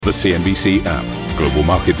The CNBC app. Global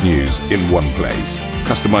market news in one place.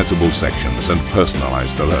 Customizable sections and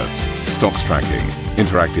personalized alerts. Stocks tracking,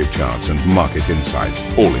 interactive charts and market insights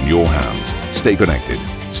all in your hands. Stay connected.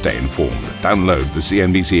 Stay informed. Download the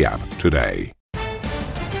CNBC app today.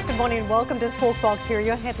 Good morning and welcome to Squawk. Here are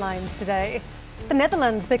your headlines today. The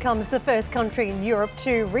Netherlands becomes the first country in Europe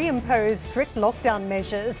to reimpose strict lockdown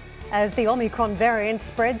measures as the Omicron variant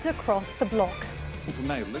spreads across the bloc.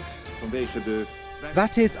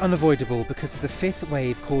 That is unavoidable because of the fifth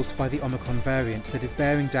wave caused by the Omicron variant that is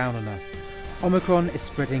bearing down on us. Omicron is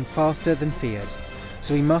spreading faster than feared,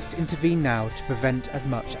 so we must intervene now to prevent as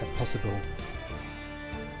much as possible.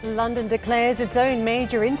 London declares its own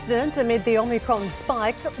major incident amid the Omicron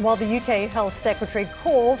spike, while the UK Health Secretary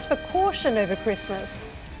calls for caution over Christmas.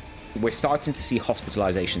 We're starting to see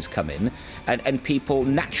hospitalisations come in and people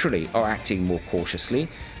naturally are acting more cautiously.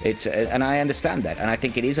 And I understand that. And I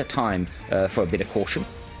think it is a time for a bit of caution.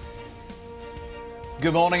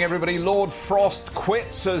 Good morning, everybody. Lord Frost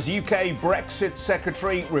quits as UK Brexit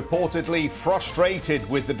Secretary, reportedly frustrated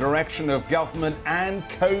with the direction of government and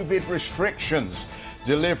COVID restrictions,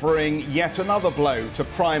 delivering yet another blow to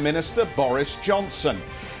Prime Minister Boris Johnson.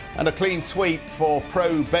 And a clean sweep for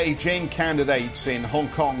pro-Beijing candidates in Hong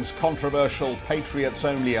Kong's controversial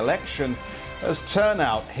Patriots-only election as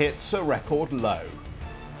turnout hits a record low.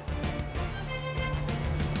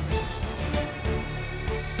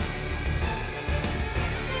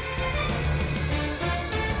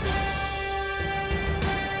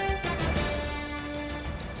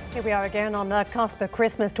 Here we are again on the cusp of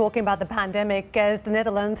Christmas, talking about the pandemic as the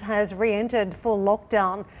Netherlands has re-entered full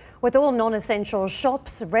lockdown, with all non-essential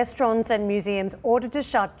shops, restaurants and museums ordered to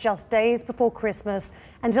shut just days before Christmas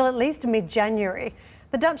until at least mid-January.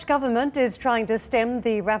 The Dutch government is trying to stem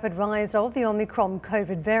the rapid rise of the Omicron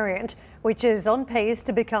COVID variant, which is on pace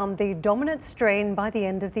to become the dominant strain by the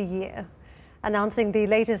end of the year. Announcing the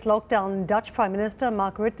latest lockdown, Dutch Prime Minister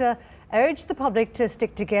Mark Rutte urged the public to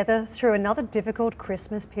stick together through another difficult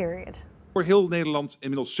Christmas period. Voor heel Nederland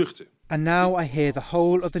inmiddels zuchten. And now I hear the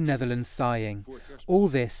whole of the Netherlands sighing. All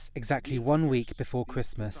this exactly 1 week before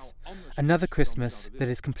Christmas. Another Christmas that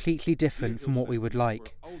is completely different from what we would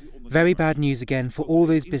like. Very bad news again for all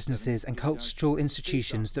those businesses and cultural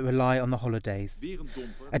institutions that rely on the holidays.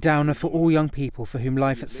 A downer for all young people for whom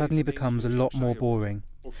life suddenly becomes a lot more boring.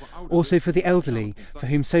 Also for the elderly, for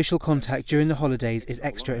whom social contact during the holidays is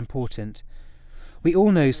extra important. We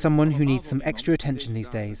all know someone who needs some extra attention these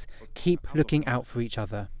days. Keep looking out for each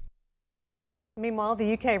other. Meanwhile,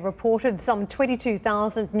 the UK reported some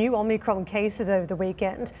 22,000 new Omicron cases over the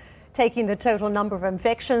weekend, taking the total number of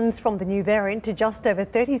infections from the new variant to just over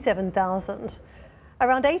 37,000.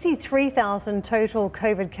 Around 83,000 total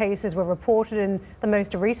COVID cases were reported in the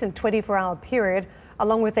most recent 24-hour period,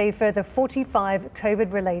 along with a further 45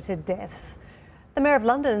 COVID-related deaths. The Mayor of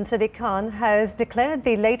London, Sadiq Khan, has declared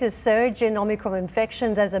the latest surge in Omicron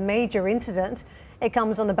infections as a major incident. It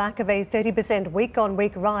comes on the back of a 30%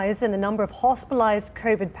 week-on-week rise in the number of hospitalised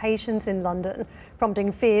COVID patients in London,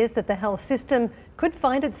 prompting fears that the health system could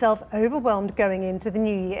find itself overwhelmed going into the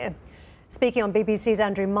new year. Speaking on BBC's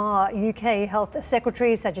Andrew Marr, UK Health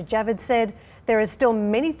Secretary Sajid Javid said there are still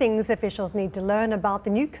many things officials need to learn about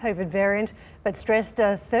the new COVID variant, but stressed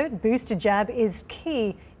a third booster jab is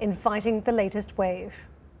key in fighting the latest wave.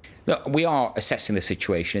 Look, we are assessing the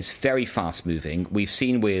situation. It's very fast moving. We've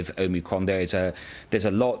seen with Omicron there's a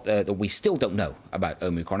lot that we still don't know about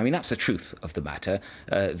Omicron. I mean, that's the truth of the matter.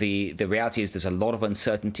 The reality is there's a lot of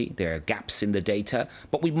uncertainty. There are gaps in the data,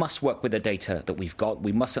 but we must work with the data that we've got.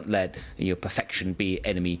 We mustn't let perfection be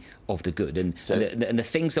enemy of the good. And the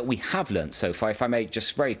things that we have learned so far, if I may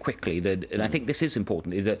just very quickly, and I think this is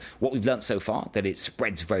important, is that what we've learned so far, that it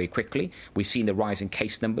spreads very quickly. We've seen the rise in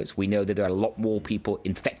case numbers. We know that there are a lot more people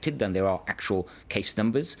infected than there are actual case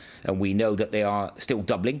numbers, and we know that they are still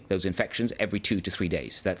doubling those infections every 2 to 3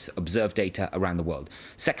 days. That's observed data around the world.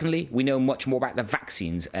 Secondly, we know much more about the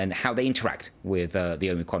vaccines and how they interact with the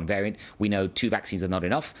Omicron variant. We know 2 vaccines are not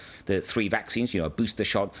enough. The 3 vaccines, a booster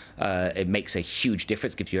shot, it makes a huge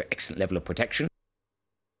difference, gives you an excellent level of protection.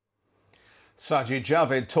 Sajid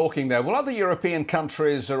Javid talking there. Well, other European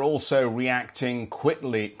countries are also reacting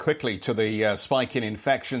quickly to the spike in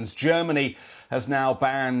infections. Germany has now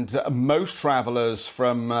banned most travellers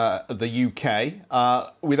from the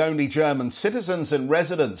UK, with only German citizens and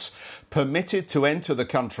residents permitted to enter the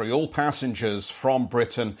country. All passengers from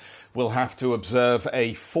Britain will have to observe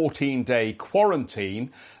a 14-day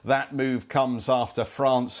quarantine. That move comes after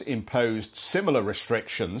France imposed similar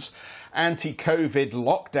restrictions. Anti-COVID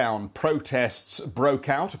lockdown protests broke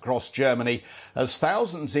out across Germany as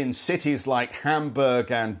thousands in cities like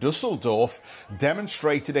Hamburg and Dusseldorf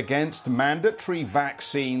demonstrated against mandatory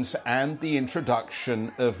vaccines and the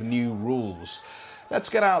introduction of new rules. Let's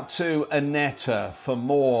get out to Annette for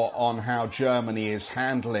more on how Germany is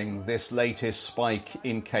handling this latest spike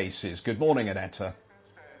in cases. Good morning, Annette.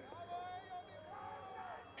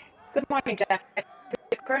 Good morning, Jeff.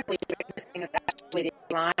 We're currently witnessing actually a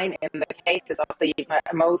decline in the cases of the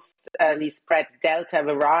mostly spread Delta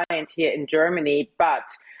variant here in Germany, but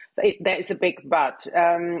there is a big but,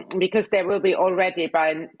 because there will be already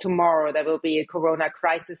by tomorrow, there will be a corona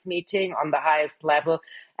crisis meeting on the highest level.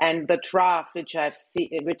 And the draft, which I've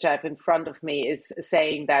in front of me, is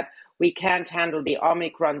saying that we can't handle the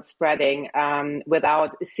Omicron spreading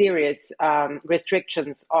without serious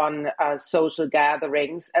restrictions on social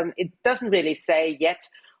gatherings. It doesn't really say yet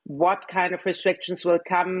what kind of restrictions will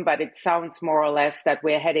come, but it sounds more or less that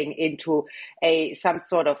we're heading into some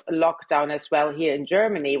sort of lockdown as well here in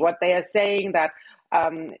Germany. What they are saying that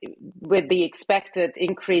with the expected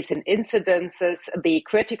increase in incidences, the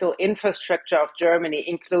critical infrastructure of Germany,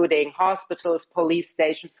 including hospitals, police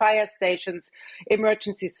stations, fire stations,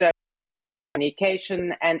 emergency services,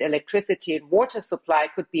 communication and electricity and water supply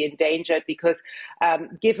could be endangered because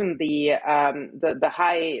given the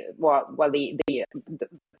high the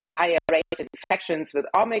higher rate of infections with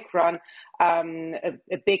Omicron, a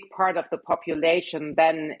big part of the population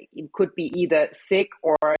then could be either sick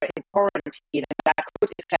or in quarantine, and that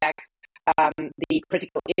could affect the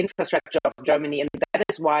critical infrastructure of Germany. And that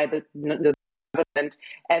is why the government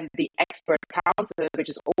and the expert council, which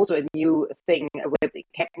is also a new thing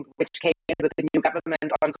which came in with the new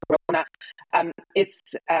government on corona, is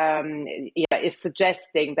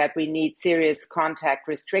suggesting that we need serious contact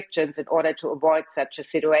restrictions in order to avoid such a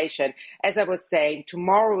situation. As I was saying,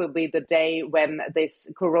 tomorrow will be the day when this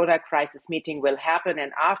corona crisis meeting will happen,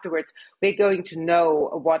 and afterwards we're going to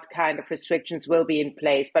know what kind of restrictions will be in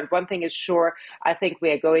place. But one thing is sure, I think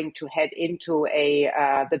we are going to head into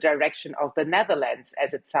the direction of the Netherlands,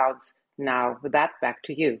 as it sounds now. With that, back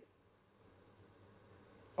to you.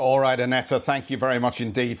 All right, Annette, thank you very much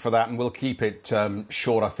indeed for that. And we'll keep it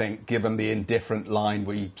short, I think, given the indifferent line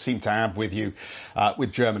we seem to have with you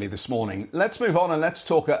with Germany this morning. Let's move on and let's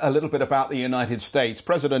talk a little bit about the United States.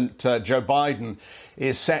 President Joe Biden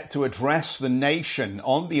is set to address the nation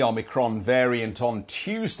on the Omicron variant on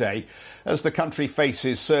Tuesday as the country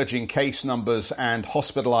faces surging case numbers and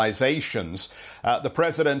hospitalizations. The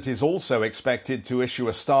president is also expected to issue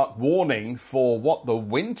a stark warning for what the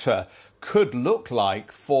winter could look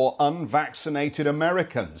like for unvaccinated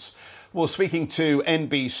Americans. Well, speaking to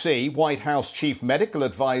NBC, White House Chief Medical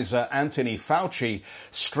Advisor Anthony Fauci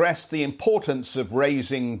stressed the importance of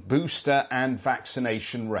raising booster and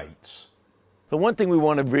vaccination rates. The one thing we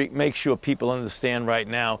want to make sure people understand right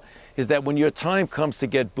now is that when your time comes to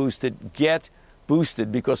get boosted,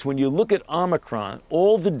 because when you look at Omicron,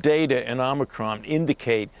 all the data in Omicron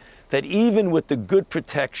indicate that even with the good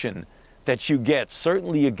protection that you get,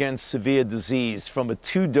 certainly against severe disease from a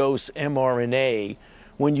 2-dose mRNA,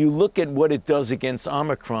 when you look at what it does against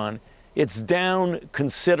Omicron, it's down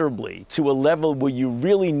considerably to a level where you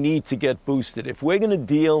really need to get boosted. If we're going to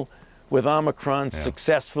deal with Omicron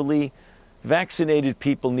successfully, vaccinated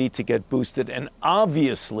people need to get boosted. And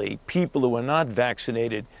obviously, people who are not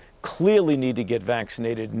vaccinated clearly need to get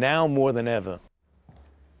vaccinated now more than ever.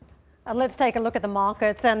 Let's take a look at the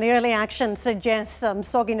markets, and the early action suggests some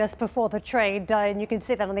sogginess before the trade, and you can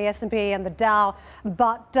see that on the S&P and the Dow,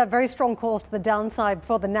 but very strong calls to the downside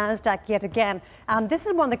for the Nasdaq yet again. And this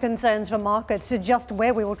is one of the concerns for markets, to just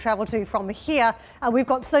where we will travel to from here. We've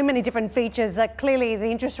got so many different features. Clearly, the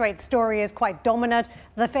interest rate story is quite dominant.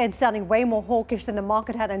 The Fed sounding way more hawkish than the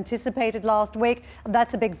market had anticipated last week.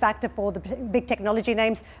 That's a big factor for the big technology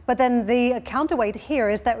names. But then the counterweight here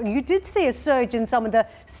is that you did see a surge in some of the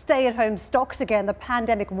stay-at-home stocks again, the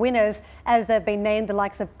pandemic winners, as they've been named, the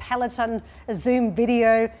likes of Peloton, Zoom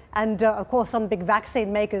Video, and of course some big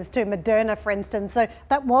vaccine makers too, Moderna for instance. So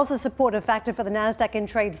that was a supportive factor for the Nasdaq in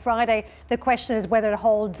trade Friday. The question is whether it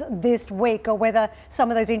holds this week or whether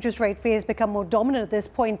some of those interest rate fears become more dominant at this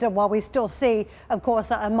point, while we still see, of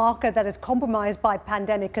course, a market that is compromised by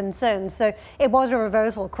pandemic concerns. So it was a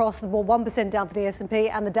reversal across the board, 1% down for the S&P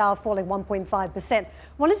and the Dow falling 1.5%. I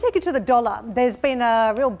want to take you to the dollar. There's been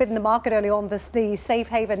a real bit in the market early on, the safe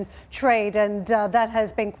haven trade, and that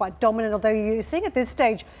has been quite dominant, although you're seeing at this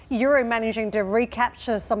stage euro managing to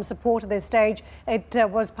recapture some support at this stage. It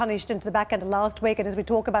was punished into the back end of last week, and as we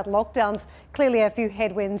talk about lockdowns, clearly a few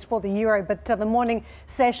headwinds for the euro, but the morning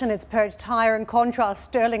session it's perched higher. In contrast,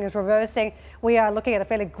 sterling is reversing. We are looking at a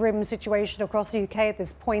fairly grim situation across the UK at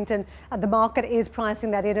this point, and the market is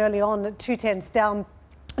pricing that in early on at 2/10 down.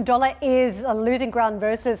 Dollar is losing ground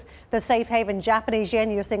versus the safe haven Japanese yen.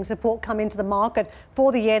 You're seeing support come into the market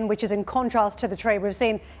for the yen, which is in contrast to the trade we've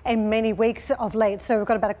seen in many weeks of late. So we've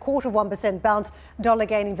got about a 0.25% bounce, dollar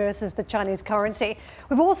gaining versus the Chinese currency.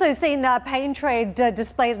 We've also seen pain trade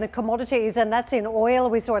displayed in the commodities, and that's in oil.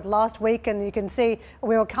 We saw it last week, and you can see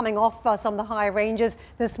we were coming off some of the higher ranges.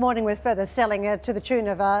 This morning with further selling to the tune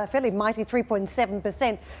of a fairly mighty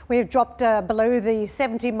 3.7%. We've dropped below the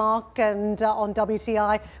 70 mark, and on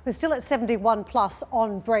WTI, we're still at 71 plus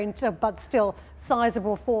on Brent, but still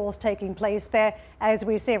sizable falls taking place there as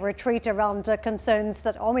we see a retreat around concerns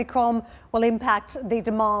that Omicron will impact the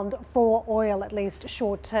demand for oil, at least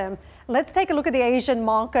short term. Let's take a look at the Asian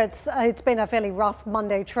markets. It's been a fairly rough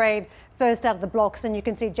Monday trade. First out of the blocks, and you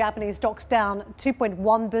can see Japanese stocks down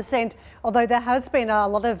 2.1%, although there has been a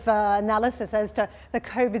lot of analysis as to the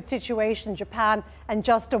COVID situation in Japan and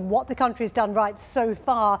just what the country's done right so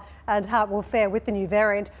far and how it will fare with the new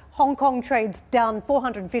variant. Hong Kong trades down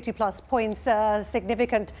 450 plus points,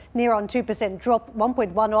 significant near on 2% drop,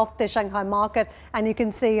 1.1 off the Shanghai market, and you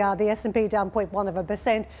can see the S&P down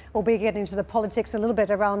 0.1%. We'll be getting to the politics a little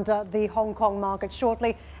bit around the Hong Kong market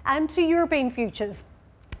shortly, and to European futures.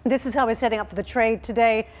 This is how we're setting up for the trade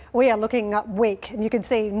today. We are looking weak, and you can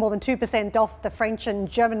see more than 2% off the French and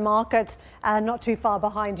German markets, and not too far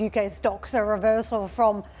behind UK stocks. A reversal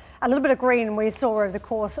from a little bit of green we saw over the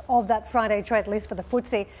course of that Friday trade, at least for the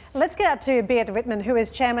FTSE. Let's get out to Beat Wittmann, who is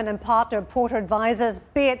chairman and partner of Porter Advisors.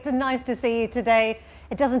 Beat, nice to see you today.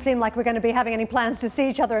 It doesn't seem like we're going to be having any plans to see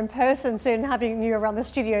each other in person soon, having you around the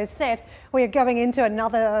studio set. We are going into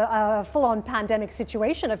another full-on pandemic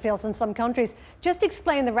situation, it feels, in some countries. Just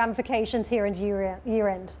explain the ramifications here into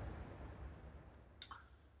year-end.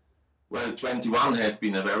 Well, 21 has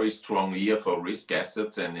been a very strong year for risk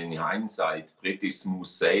assets, and in hindsight, pretty smooth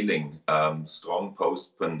sailing. Strong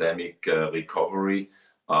post-pandemic recovery,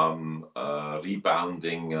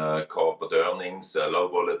 rebounding corporate earnings, low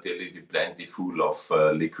volatility, plenty full of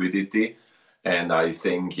liquidity. And I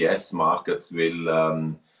think, yes, markets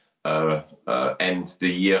will end the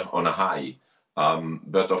year on a high.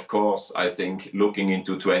 But of course, I think looking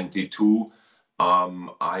into 22,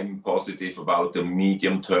 I'm positive about the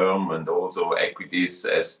medium term and also equities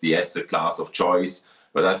as the asset class of choice.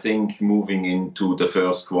 But I think moving into the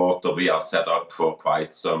first quarter, we are set up for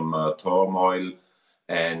quite some turmoil,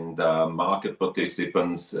 and market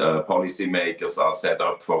participants, policymakers are set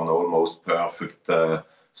up for an almost perfect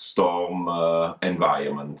storm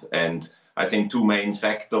environment. And I think two main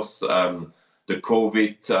factors, the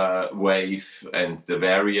COVID wave and the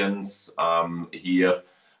variants here,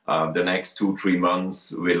 the next 2-3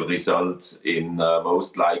 months will result in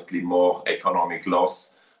most likely more economic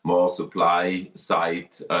loss, more supply side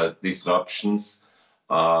disruptions.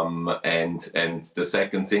 And the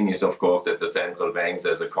second thing is, of course, that the central banks,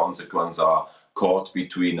 as a consequence, are caught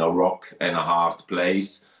between a rock and a hard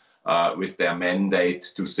place with their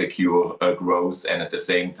mandate to secure growth and at the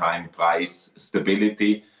same time price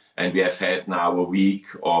stability. And we have had now a week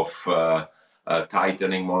of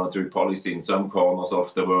tightening monetary policy in some corners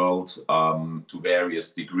of the world to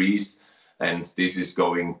various degrees. And this is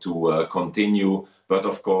going to continue. But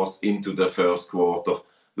of course, into the first quarter,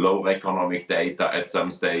 lower economic data at some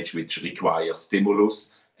stage, which requires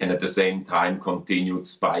stimulus, and at the same time continued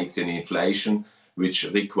spikes in inflation, which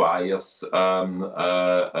requires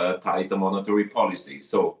tighter monetary policy.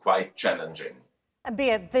 So quite challenging.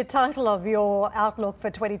 Beat, the title of your outlook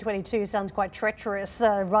for 2022 sounds quite treacherous.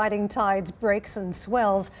 Riding tides, breaks and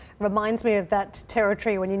swells reminds me of that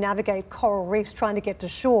territory when you navigate coral reefs trying to get to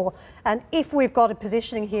shore. And if we've got a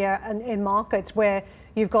positioning here in markets where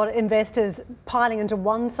you've got investors piling into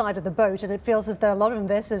one side of the boat, and it feels as though a lot of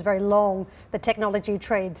investors very long the technology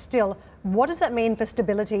trade still, what does that mean for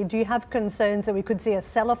stability? Do you have concerns that we could see a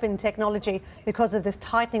sell-off in technology because of this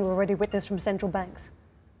tightening we already witnessed from central banks?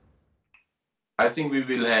 I think we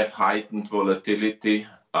will have heightened volatility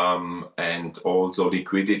and also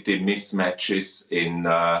liquidity mismatches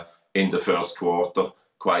in the first quarter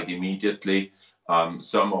quite immediately.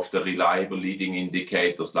 Some of the reliable leading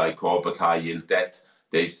indicators like corporate high yield debt,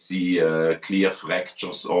 they see clear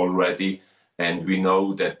fractures already, and we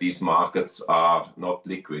know that these markets are not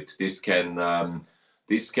liquid. This can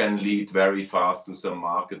lead very fast to some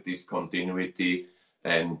market discontinuity,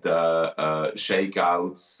 and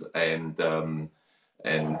shakeouts and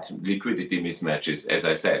liquidity mismatches, as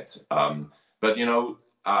I said. But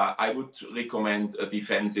I would recommend a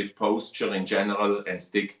defensive posture in general and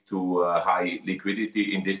stick to high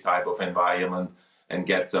liquidity in this type of environment and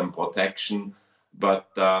get some protection.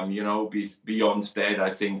 But, beyond that, I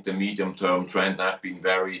think the medium-term trend, I've been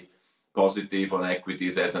very positive on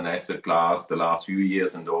equities as an asset class the last few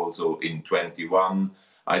years and also in 21.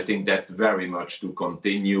 I think that's very much to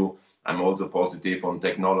continue. I'm also positive on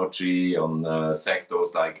technology, on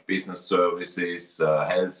sectors like business services,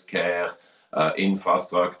 healthcare,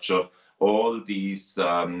 infrastructure. All these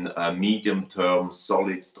medium-term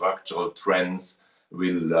solid structural trends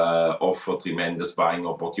will offer tremendous buying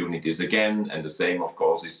opportunities again. And the same, of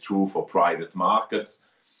course, is true for private markets.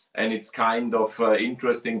 And it's kind of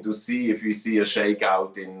interesting to see if we see a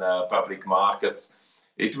shakeout in public markets.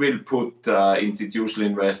 It will put institutional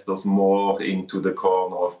investors more into the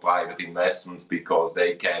corner of private investments because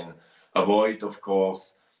they can avoid, of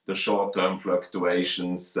course, the short-term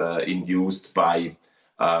fluctuations induced by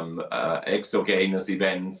exogenous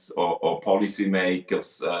events or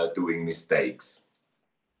policymakers doing mistakes.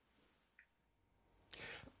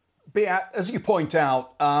 Beat, as you point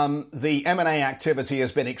out, the M&A activity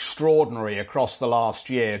has been extraordinary across the last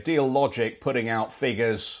year. Deal Logic putting out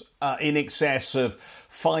figures in excess of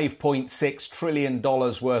 $5.6 trillion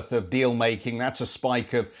worth of deal making. That's a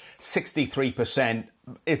spike of 63%.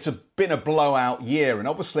 It's been a blowout year. And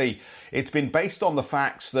obviously, it's been based on the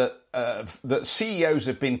facts that that CEOs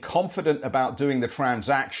have been confident about doing the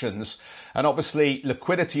transactions. And obviously,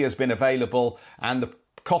 liquidity has been available and the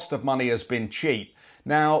cost of money has been cheap.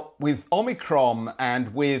 Now, with Omicron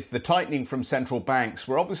and with the tightening from central banks,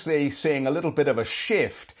 we're obviously seeing a little bit of a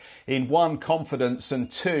shift in one, confidence, and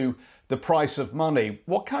two, the price of money.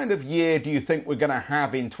 What kind of year do you think we're going to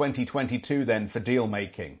have in 2022 then for deal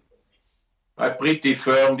making? I pretty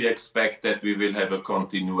firmly expect that we will have a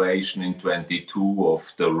continuation in 22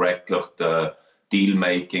 of the record deal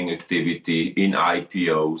making activity in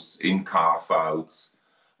IPOs, in carve-outs,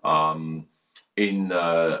 in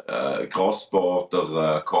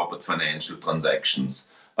cross-border corporate financial transactions.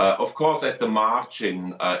 Of course, at the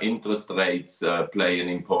margin, interest rates play an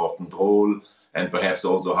important role, and perhaps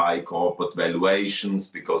also high corporate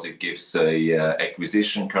valuations because it gives a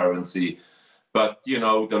acquisition currency. But,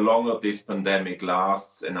 the longer this pandemic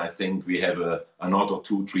lasts, and I think we have another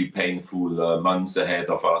 2-3 painful months ahead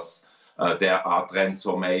of us, there are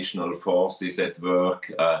transformational forces at work,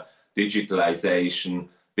 digitalization,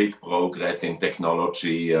 big progress in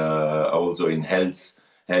technology, also in health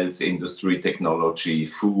industry technology,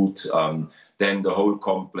 food, then the whole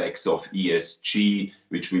complex of ESG,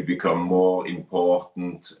 which will become more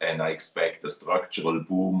important, and I expect a structural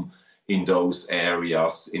boom in those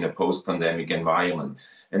areas in a post-pandemic environment.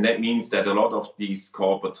 And that means that a lot of these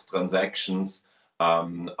corporate transactions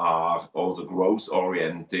are also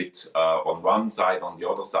growth-oriented on one side. On the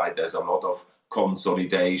other side, there's a lot of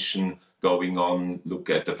consolidation going on. Look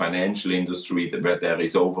at the financial industry where there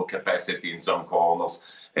is overcapacity in some corners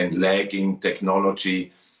and lagging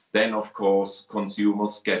technology. Then, of course,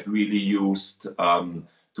 consumers get really used to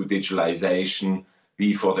digitalization,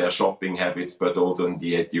 be for their shopping habits, but also in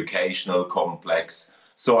the educational complex.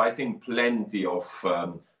 So I think plenty of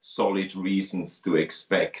solid reasons to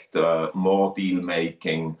expect more deal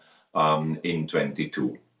making in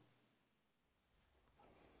 22.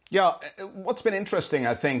 Yeah, what's been interesting,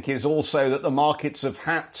 I think, is also that the markets have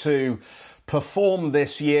had to perform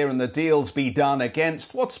this year and the deals be done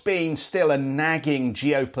against what's been still a nagging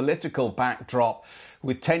geopolitical backdrop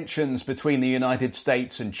with tensions between the United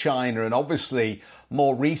States and China, and obviously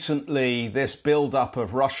more recently this build-up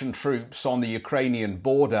of Russian troops on the Ukrainian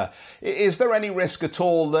border. Is there any risk at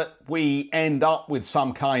all that we end up with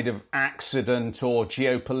some kind of accident or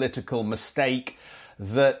geopolitical mistake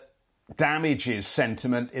that damages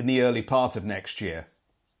sentiment in the early part of next year?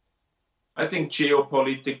 I think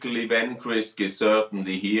geopolitical event risk is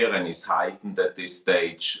certainly here and is heightened at this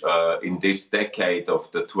stage. In this decade of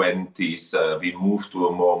the 20s, we moved to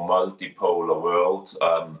a more multipolar world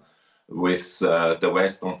with the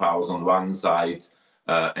Western powers on one side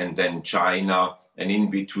and then China, and in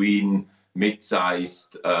between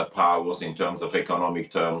mid-sized powers in terms of economic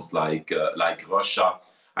terms like Russia.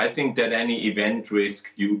 I think that any event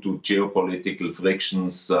risk due to geopolitical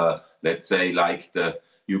frictions, let's say like the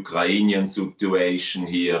Ukrainian situation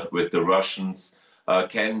here with the Russians,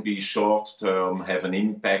 can be short-term, have an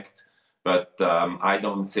impact, but I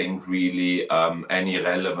don't think really any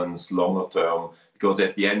relevance longer-term, because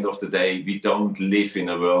at the end of the day, we don't live in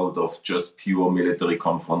a world of just pure military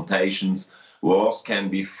confrontations. Wars can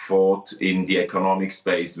be fought in the economic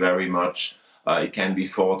space very much. It can be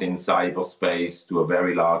fought in cyberspace to a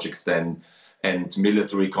very large extent, and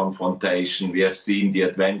military confrontation. We have seen the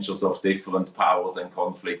adventures of different powers and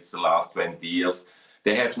conflicts the last 20 years.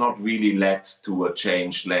 They have not really led to a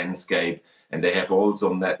changed landscape, and they have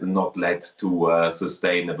also not led to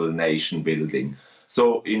sustainable nation building.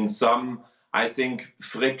 So in sum, I think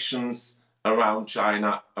frictions around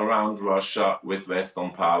China, around Russia with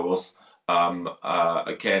Western powers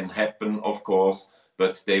can happen, of course,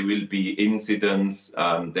 but they will be incidents,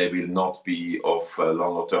 they will not be of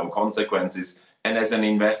longer-term consequences. And as an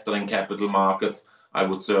investor in capital markets, I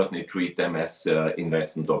would certainly treat them as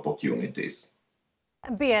investment opportunities.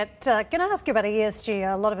 Beat, can I ask you about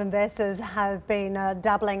ESG? A lot of investors have been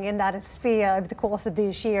dabbling in that sphere over the course of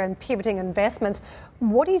this year and pivoting investments.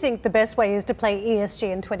 What do you think the best way is to play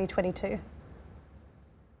ESG in 2022?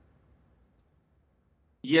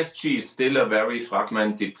 ESG is still a very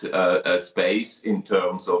fragmented space in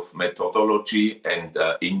terms of methodology and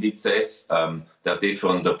indices. There are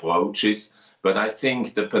different approaches, but I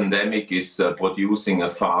think the pandemic is producing a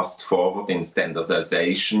fast forward in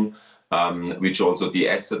standardization, which also the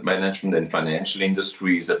asset management and financial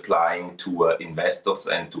industry is applying to investors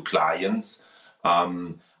and to clients.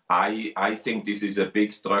 I think this is a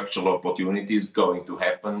big structural opportunity is going to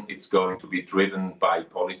happen. It's going to be driven by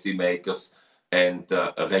policymakers and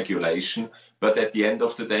regulation, but at the end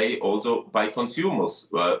of the day, also by consumers.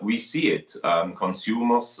 We see it.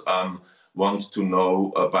 Consumers want to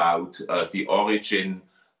know about the origin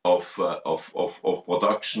of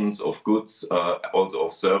productions, of goods, also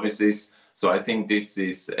of services. So I think this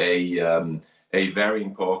is a very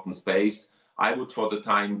important space. I would, for the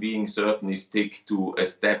time being, certainly stick to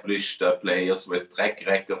established players with track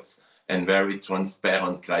records and very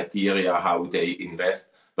transparent criteria how they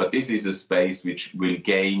invest. But this is a space which will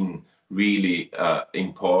gain really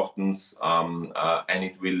importance, and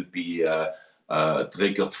it will be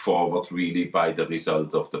triggered forward really by the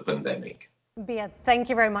result of the pandemic. Beat, thank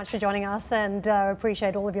you very much for joining us, and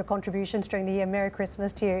appreciate all of your contributions during the year. Merry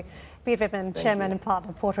Christmas to you. Beat Whitman, Chairman and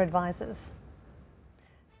Partner, Porter Advisors.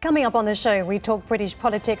 Coming up on the show, we talk British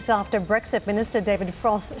politics after Brexit Minister David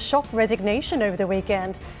Frost's shock resignation over the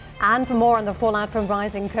weekend. And for more on the fallout from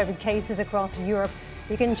rising COVID cases across Europe,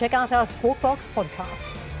 you can check out our Squawk Box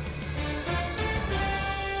podcast.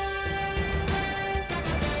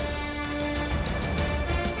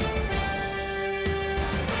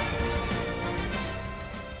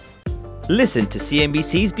 Listen to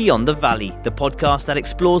CNBC's Beyond the Valley, the podcast that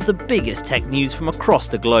explores the biggest tech news from across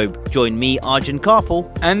the globe. Join me, Arjun Karpal.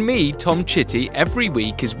 And me, Tom Chitty, every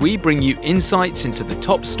week as we bring you insights into the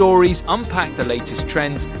top stories, unpack the latest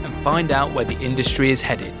trends, and find out where the industry is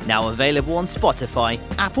headed. Now available on Spotify,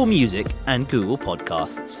 Apple Music, and Google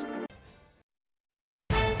Podcasts.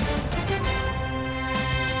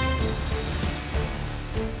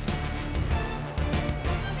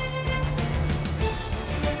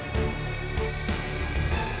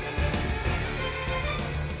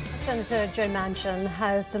 Senator Joe Manchin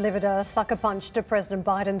has delivered a sucker punch to President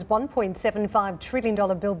Biden's $1.75 trillion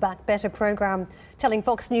Build Back Better program, telling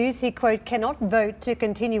Fox News he, quote, cannot vote to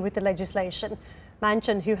continue with the legislation.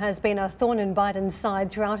 Manchin, who has been a thorn in Biden's side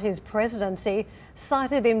throughout his presidency,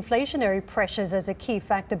 cited inflationary pressures as a key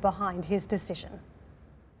factor behind his decision.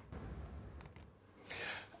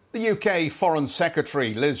 The UK Foreign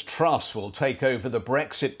Secretary Liz Truss will take over the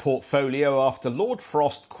Brexit portfolio after Lord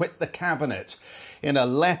Frost quit the cabinet. In a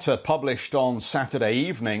letter published on Saturday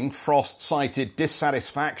evening, Frost cited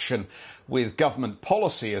dissatisfaction with government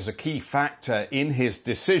policy as a key factor in his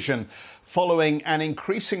decision, following an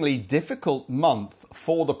increasingly difficult month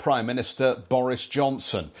for the Prime Minister Boris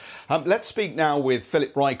Johnson. Let's speak now with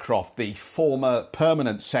Philip Rycroft, the former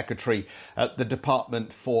permanent secretary at the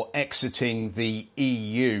Department for Exiting the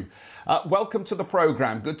EU. Welcome to the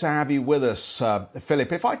programme. Good to have you with us,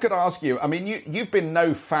 Philip. If I could ask you, I mean, you've been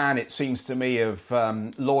no fan, it seems to me, of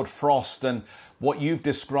Lord Frost and what you've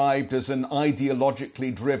described as an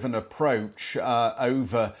ideologically driven approach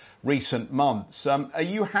over recent months. Are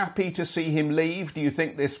you happy to see him leave? Do you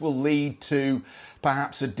think this will lead to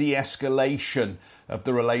perhaps a de-escalation of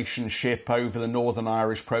the relationship over the Northern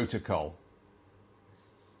Irish Protocol?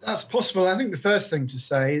 That's possible. I think the first thing to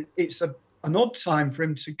say, it's an odd time for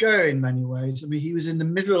him to go in many ways. I mean, he was in the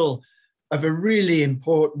middle of a really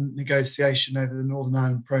important negotiation over the Northern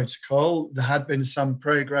Ireland Protocol. There had been some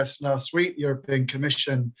progress last week. The European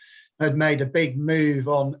Commission had made a big move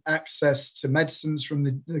on access to medicines from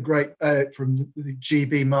the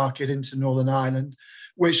GB market into Northern Ireland,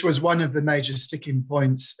 which was one of the major sticking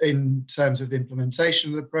points in terms of the implementation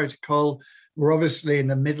of the protocol. We're obviously in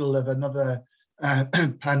the middle of another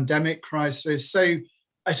pandemic crisis. So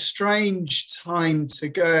a strange time to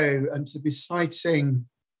go and to be citing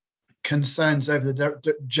concerns over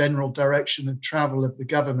the general direction of travel of the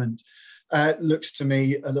government looks to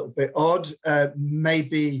me a little bit odd.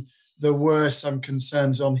 Maybe there were some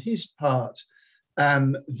concerns on his part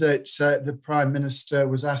that the Prime Minister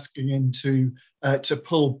was asking him to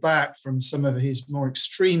pull back from some of his more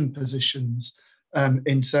extreme positions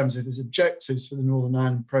in terms of his objectives for the Northern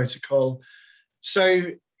Ireland Protocol. So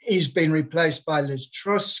he's been replaced by Liz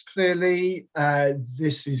Truss, clearly.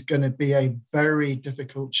 This is going to be a very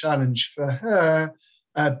difficult challenge for her,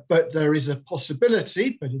 but there is a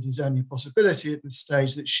possibility, but it is only a possibility at this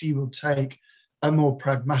stage, that she will take a more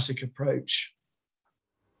pragmatic approach.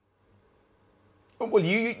 Well,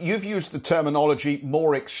 you've used the terminology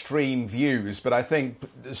more extreme views, but I think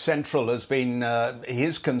central has been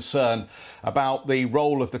his concern about the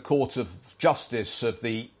role of the Court of Justice of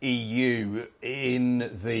the EU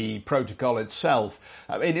in the protocol itself.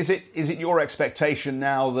 I mean, is it your expectation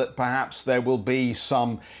now that perhaps there will be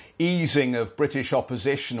some easing of British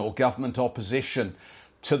opposition or government opposition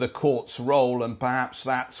to the court's role, and perhaps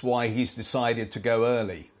that's why he's decided to go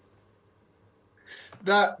early?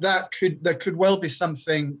 There could well be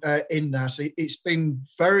something in that. It's been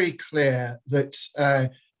very clear that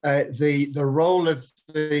the role of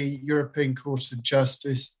the European Court of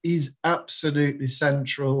Justice is absolutely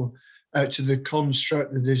central to the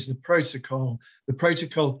construct that is the protocol. The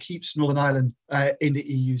protocol keeps Northern Ireland in the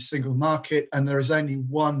EU single market, and there is only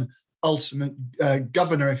one ultimate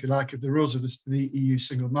governor, if you like, of the rules of the EU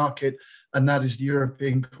single market, and that is the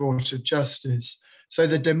European Court of Justice. So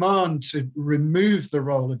the demand to remove the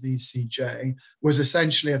role of the ECJ was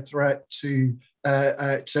essentially a threat to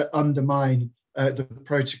undermine the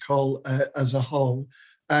protocol as a whole.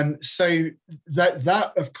 So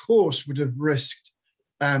that of course would have risked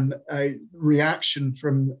a reaction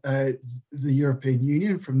from the European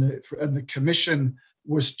Union, and the Commission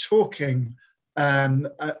was talking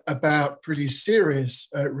about pretty serious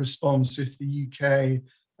response if the UK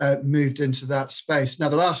moved into that space. Now,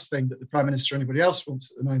 the last thing that the Prime Minister or anybody else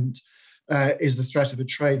wants at the moment is the threat of a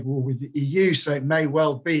trade war with the EU. So it may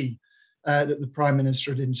well be that the Prime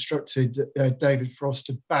Minister had instructed David Frost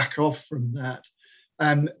to back off from that.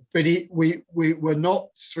 But we're not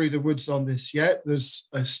through the woods on this yet. There's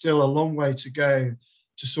still a long way to go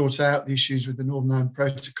to sort out the issues with the Northern Ireland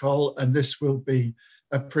Protocol, and this will be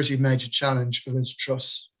a pretty major challenge for Liz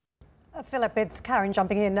Truss. Philip, it's Karen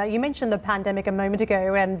jumping in. You mentioned the pandemic a moment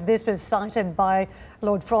ago, and this was cited by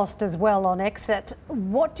Lord Frost as well on exit.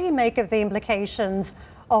 What do you make of the implications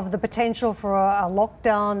of the potential for a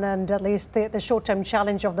lockdown and at least the short-term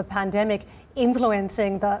challenge of the pandemic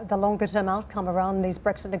influencing the longer-term outcome around these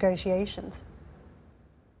Brexit negotiations?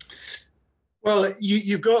 Well,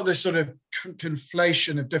 you've got this sort of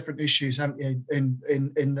conflation of different issues, haven't you,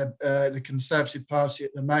 in the Conservative Party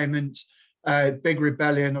at the moment. Big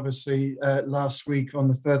rebellion, obviously, last week on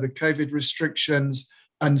the further COVID restrictions.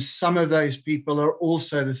 And some of those people are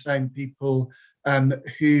also the same people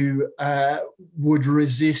who would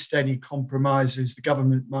resist any compromises the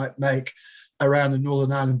government might make around the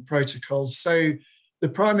Northern Ireland Protocol. So the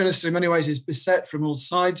Prime Minister, in many ways, is beset from all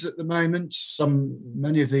sides at the moment.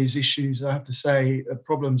 Many of these issues, I have to say, are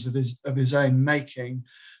problems of his own making.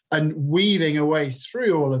 And weaving a way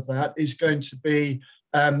through all of that is going to be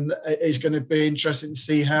interesting to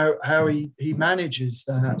see how he manages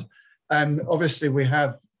that. Obviously, we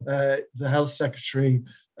have the Health Secretary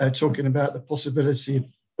talking about the possibility of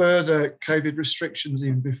further COVID restrictions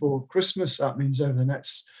even before Christmas. That means over the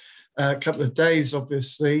next couple of days,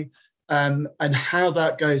 obviously, and how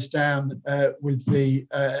that goes down with the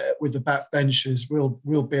backbenchers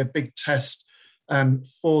will be a big test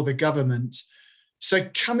for the government. So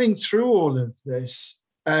coming through all of this,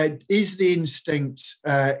 is the instinct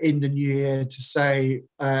in the new year to say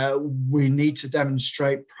we need to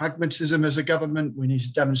demonstrate pragmatism as a government, we need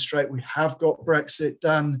to demonstrate we have got Brexit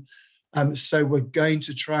done, so we're going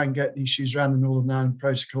to try and get the issues around the Northern Ireland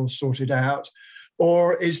Protocol sorted out?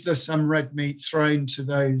 Or is there some red meat thrown to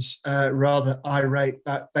those rather irate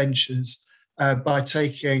backbenchers by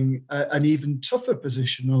taking an even tougher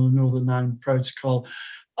position on the Northern Ireland Protocol?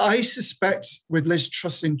 I suspect, with Liz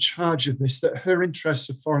Truss in charge of this, that her interests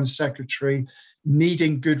as Foreign Secretary,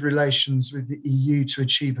 needing good relations with the EU to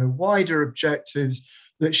achieve her wider objectives,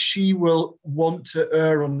 that she will want to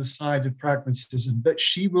err on the side of pragmatism, but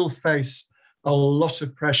she will face a lot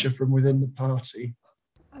of pressure from within the party.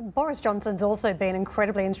 Boris Johnson's also been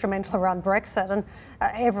incredibly instrumental around Brexit, and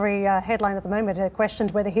every headline at the moment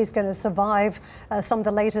questions whether he's going to survive some of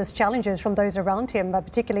the latest challenges from those around him,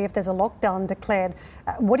 particularly if there's a lockdown declared.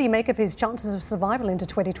 What do you make of his chances of survival into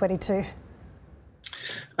 2022?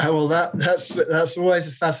 Well, that's always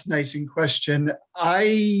a fascinating question.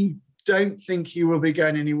 I don't think he will be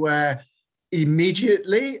going anywhere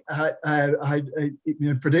immediately.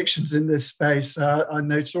 Predictions in this space are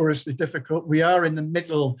notoriously difficult. We are in the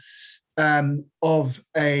middle of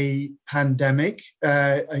a pandemic.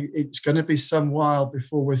 It's going to be some while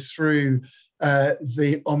before we're through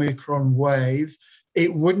the Omicron wave.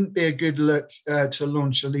 It wouldn't be a good look to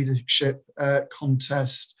launch a leadership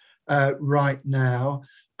contest right now.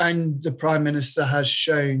 And the Prime Minister has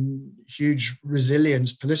shown huge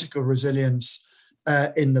resilience, political resilience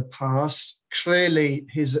in the past. Clearly,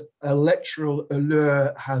 his electoral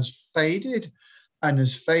allure has faded and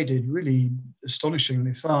has faded really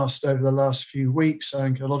astonishingly fast over the last few weeks. I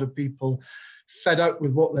think a lot of people fed up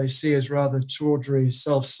with what they see as rather tawdry,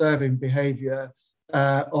 self-serving behaviour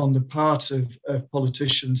on the part of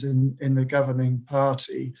politicians in the governing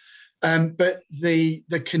party. But the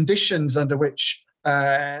conditions under which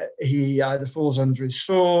he either falls under his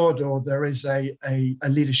sword or there is a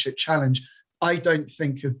leadership challenge, I don't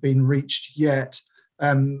think have been reached yet.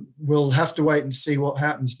 We'll have to wait and see what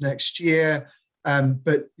happens next year.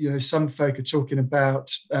 But some folk are talking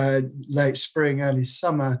about late spring, early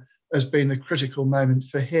summer as being a critical moment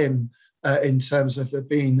for him in terms of there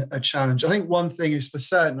being a challenge. I think one thing is for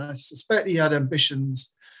certain. I suspect he had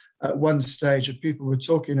ambitions at one stage, and people were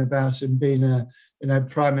talking about him being a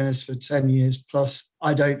Prime Minister for 10 years plus.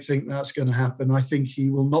 I don't think that's going to happen. I think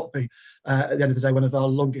he will not be, at the end of the day, one of our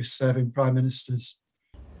longest serving Prime Ministers.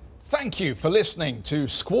 Thank you for listening to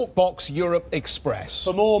Squawk Box Europe Express.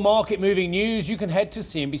 For more market-moving news, you can head to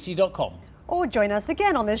cnbc.com. Or join us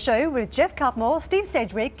again on the show with Jeff Cutmore, Steve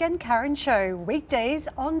Sedgwick and Karen Cho, weekdays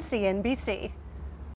on CNBC.